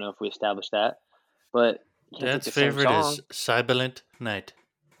 I don't know if we established that, but you can't Dad's take the same favorite song. is Silent Night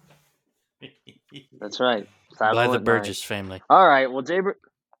That's right, by the Silent Night. Burgess family. All right, well,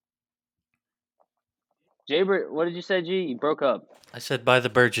 Jaybird, what did you say, G? You broke up. I said by the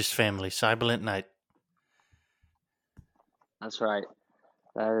Burgess family, Silent Night. That's right.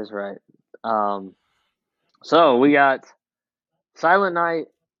 That is right. So we got Silent Night,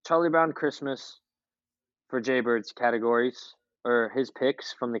 Charlie Brown Christmas for Jaybird's categories, or his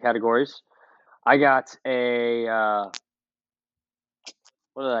picks from the categories. I got a,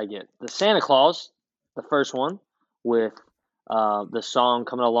 what did I get? The Santa Claus, the first one, with the song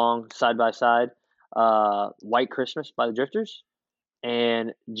coming along side by side, White Christmas by the Drifters.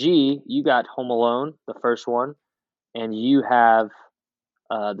 And G, you got Home Alone, the first one, and you have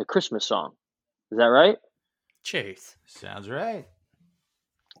the Christmas song. Is that right? Chase. Sounds right.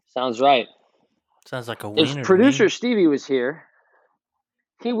 Sounds right. Sounds like a wiener. If producer Stevie was here,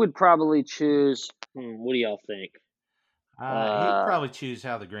 he would probably choose. What do y'all think? He'd probably choose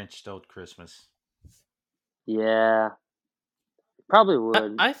How the Grinch Stole Christmas. Yeah, probably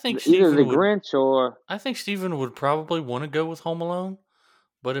would. I think either Stephen the would, Grinch or I think Stephen would probably want to go with Home Alone,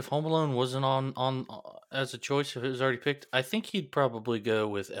 but if Home Alone wasn't on as a choice, if it was already picked, I think he'd probably go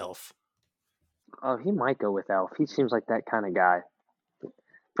with Elf. oh, he might go with Elf. He seems like that kind of guy.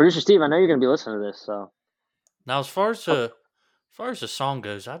 Producer Steve, I know you're going to be listening to this, so Now, as far as the song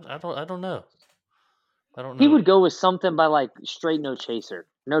goes, I don't know. I don't know. he would go with something by like Straight No Chaser,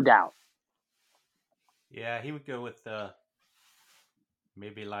 no doubt. Yeah, he would go with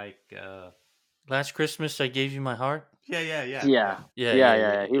maybe like Last Christmas I Gave You My Heart. Yeah.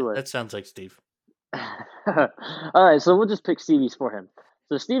 He would. That sounds like Steve. All right, so we'll just pick Stevie's for him.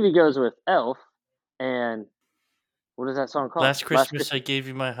 So Stevie goes with Elf, and What is that song called? Last Christmas I gave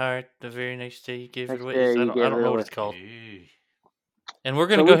you my heart. The very next day you gave it Next away. day I you don't gave it know what away. it's called. Hey. And we're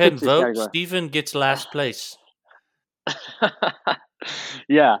So gonna go we ahead picked and this vote. category. Steven gets last place.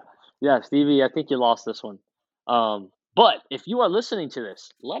 Yeah, Stevie, I think you lost this one. But if you are listening to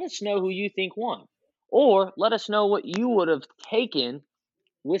this, let us know who you think won, or let us know what you would have taken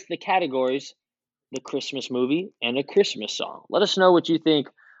with the categories: the Christmas movie and a Christmas song. Let us know what you think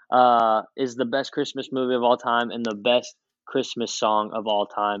is the best Christmas movie of all time and the best Christmas song of all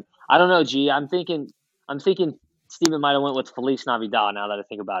time. I don't know, G. I'm thinking Steven might have went with Feliz Navidad. Now that I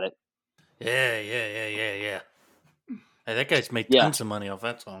think about it. Yeah. Hey, that guy's made Yeah. tons of money off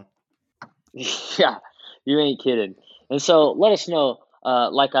that song. Yeah, you ain't kidding. And so let us know,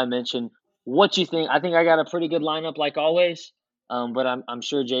 like I mentioned, what you think. I think I got a pretty good lineup, like always. But I'm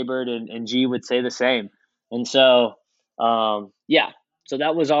sure Jaybird and G would say the same. And so, yeah. So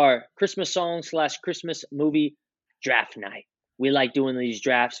that was our Christmas song / Christmas movie draft night. We like doing these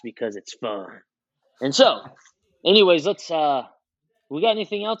drafts because it's fun. And so, anyways, let's. We got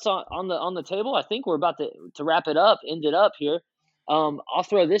anything else on the table? I think we're about to wrap it up, end it up here. I'll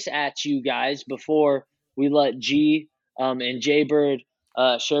throw this at you guys before we let G and Jaybird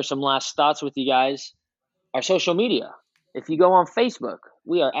share some last thoughts with you guys. Our social media. If you go on Facebook,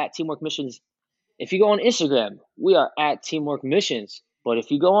 we are at Teamwork Missions. If you go on Instagram, we are at Teamwork Missions. But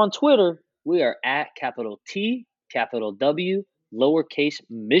if you go on Twitter, we are at capital T, capital W, lowercase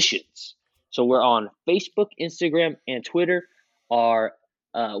missions. So we're on Facebook, Instagram, and Twitter. Our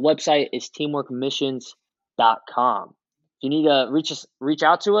website is teamworkmissions.com. If you need to reach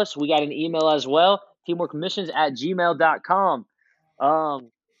out to us, we got an email as well, teamworkmissions@gmail.com. We got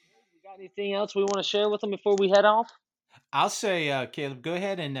anything else we want to share with them before we head off? I'll say, Caleb, go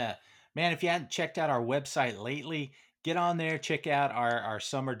ahead and, man, if you hadn't checked out our website lately, get on there, check out our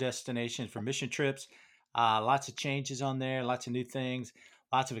summer destinations for mission trips. Lots of changes on there, lots of new things,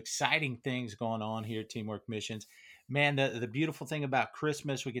 lots of exciting things going on here at Teamwork Missions. Man, the beautiful thing about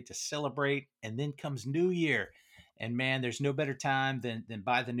Christmas, we get to celebrate, and then comes New Year. And man, there's no better time than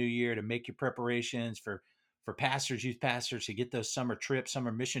by the new year to make your preparations for pastors, youth pastors, to get those summer trips,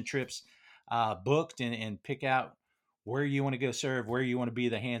 summer mission trips booked and pick out where you want to go serve, where you want to be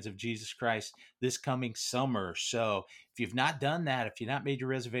the hands of Jesus Christ this coming summer. So if you've not done that, if you've not made your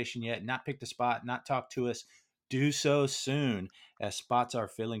reservation yet, not picked a spot, not talked to us, do so soon, as spots are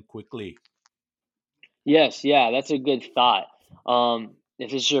filling quickly. Yes, yeah, that's a good thought.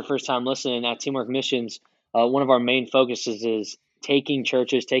 If this is your first time listening at Teamwork Missions, one of our main focuses is taking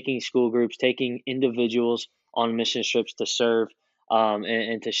churches, taking school groups, taking individuals on mission trips to serve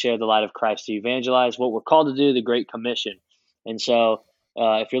and to share the light of Christ, to evangelize what we're called to do, the Great Commission. And so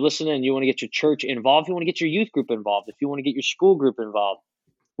if you're listening and you want to get your church involved, if you want to get your youth group involved, if you want to get your school group involved,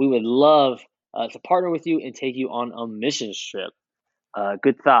 we would love to partner with you and take you on a missions trip.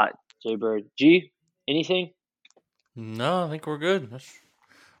 Good thought, Jaybird. G, anything? No, I think we're good. Just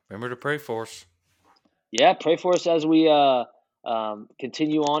remember to pray for us. Yeah, pray for us as we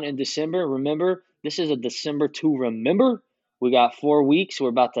continue on in December. Remember, this is a December to remember. We got 4 weeks. We're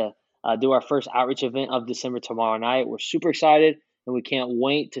about to do our first outreach event of December tomorrow night. We're super excited, and we can't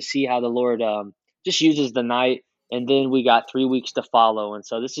wait to see how the Lord just uses the night. And then we got 3 weeks to follow. And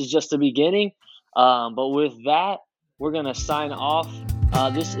so this is just the beginning. But with that, we're going to sign off.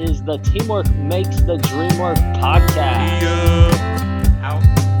 This is the Teamwork Makes the Dream Work podcast.